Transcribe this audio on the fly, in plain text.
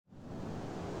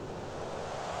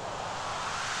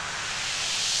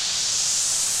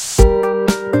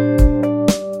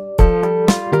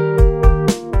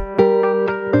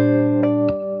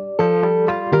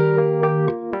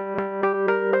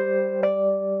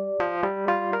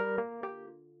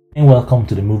And welcome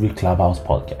to the Movie Clubhouse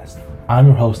podcast. I'm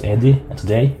your host Eddie, and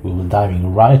today we will be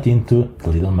diving right into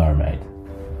The Little Mermaid.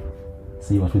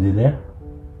 See what we did there?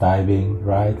 Diving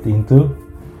right into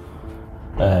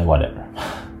whatever.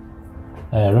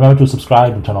 Remember to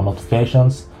subscribe and turn on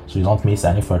notifications so you don't miss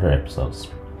any further episodes.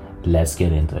 Let's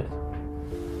get into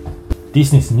it.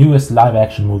 Disney's newest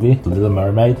live-action movie, The Little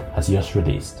Mermaid, has just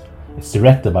released. It's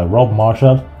directed by Rob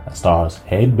Marshall and stars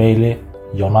Halle Bailey,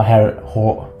 Jonna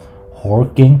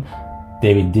Hawking,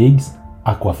 David Diggs,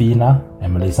 Awkwafina,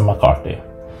 and Melissa McCarthy.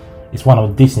 It's one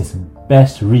of Disney's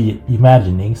best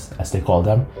reimaginings, as they call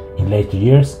them, in later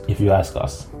years, if you ask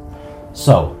us.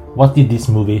 So, what did this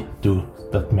movie do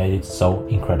that made it so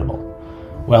incredible?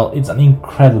 Well, it's an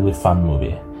incredibly fun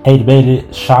movie. Halle Bailey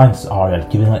shines Ariel,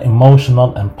 giving an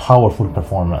emotional and powerful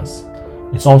performance.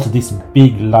 It's also this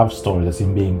big love story that's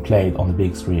being played on the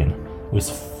big screen, which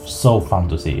is so fun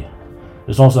to see.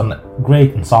 There's also a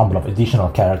great ensemble of additional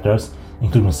characters,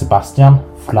 including Sebastian,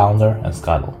 Flounder, and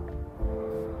Scuttle.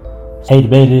 Halle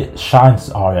Bailey shines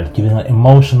Ariel, giving an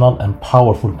emotional and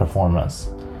powerful performance.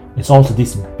 It's also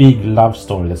this big love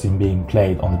story that's being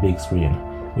played on the big screen,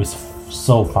 which is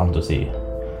so fun to see.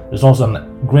 There's also a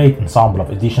great ensemble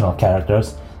of additional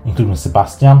characters, including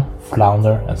Sebastian,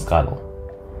 Flounder, and Scuttle.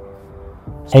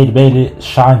 Halle Bailey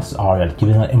shines Ariel,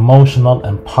 giving an emotional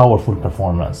and powerful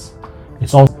performance.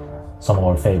 It's also some of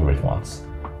our favorite ones.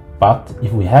 But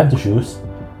if we had to choose,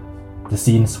 the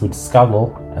scenes with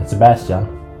Scuttle and Sebastian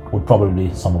would probably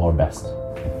be some of our best.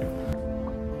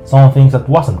 Some of the things that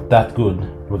wasn't that good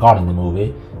regarding the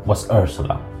movie was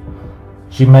Ursula.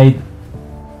 She made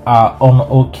an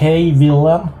okay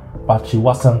villain, but she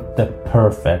wasn't the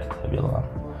perfect villain.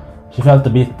 She felt a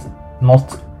bit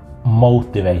not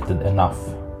motivated enough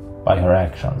by her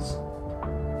actions.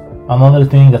 Another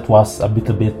thing that was a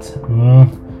bit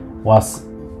was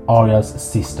Ariel's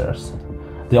sisters.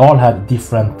 They all had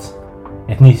different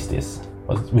ethnicities,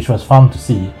 which was fun to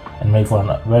see and made for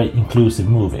a very inclusive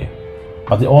movie.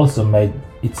 But they also made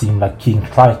it seem like King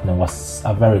Triton was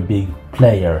a very big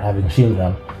player, having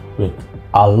children with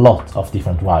a lot of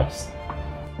different wives.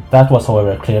 That was,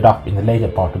 however, cleared up in the later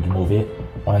part of the movie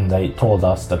when they told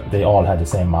us that they all had the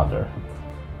same mother.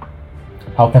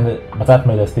 But that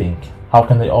made us think, how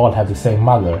can they all have the same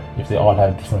mother if they all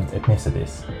have different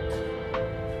ethnicities?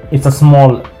 It's a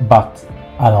small but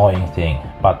annoying thing,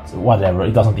 but whatever,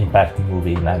 it doesn't impact the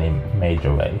movie in any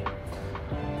major way.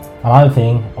 Another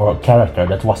thing, or character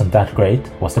that wasn't that great,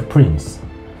 was the prince.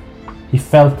 He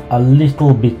felt a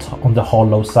little bit on the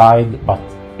hollow side, but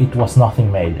it was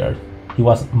nothing major. He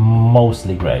was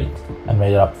mostly great and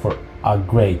made up for a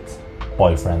great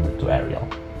boyfriend to Ariel.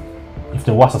 If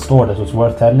there was a story that was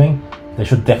worth telling, they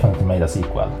should definitely make a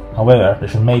sequel. However, they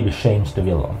should maybe change the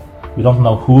villain. We don't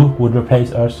know who would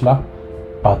replace Ursula,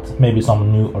 but maybe some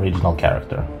new original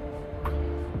character.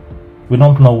 We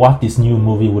don't know what this new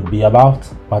movie would be about,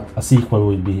 but a sequel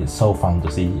would be so fun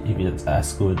to see if it's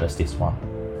as good as this one.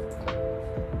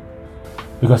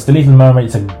 Because The Little Mermaid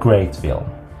is a great film.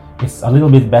 It's a little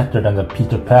bit better than the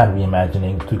Peter Pan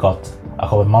reimagining we got a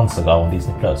couple months ago on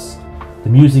Disney+. The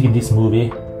music in this movie,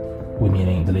 we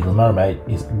meaning The Little Mermaid,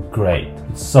 is great.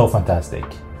 It's so fantastic.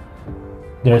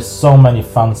 There's so many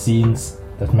fun scenes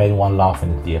that made one laugh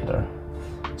in the theater.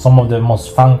 Some of the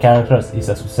most fun characters is,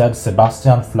 as we said,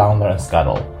 Sebastian, Flounder, and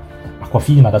Scuttle.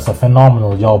 Awkwafina does a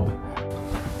phenomenal job.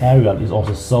 Ariel is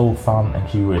also so fun and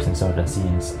curious in certain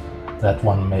scenes that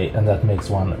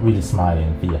makes one really smile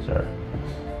in the theater.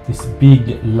 This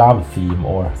big love theme,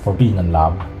 or forbidden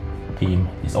love theme,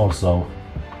 is also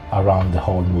around the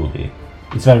whole movie.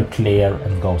 It's very clear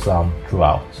and goes on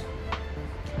throughout.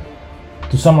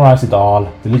 To summarize it all,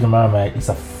 The Little Mermaid is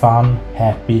a fun,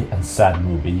 happy and sad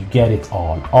movie. You get it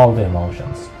all the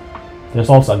emotions. There's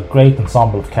also a great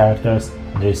ensemble of characters,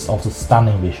 and there is also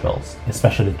stunning visuals,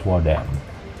 especially toward the end.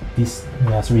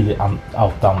 Disney has really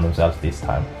outdone themselves this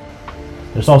time.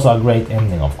 There's also a great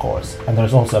ending, of course, and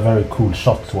there's also a very cool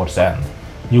shot towards the end.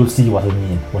 You'll see what I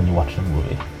mean when you watch the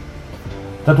movie.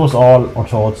 That was all our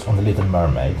thoughts on The Little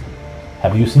Mermaid.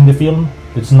 Have you seen the film?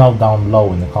 Let us know down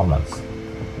below in the comments.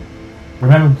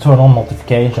 Remember to turn on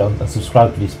notifications and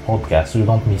subscribe to this podcast so you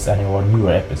don't miss any of our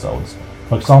newer episodes.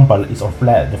 For example, is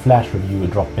the Flash review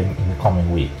dropping in the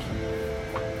coming week.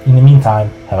 In the meantime,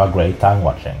 have a great time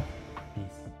watching.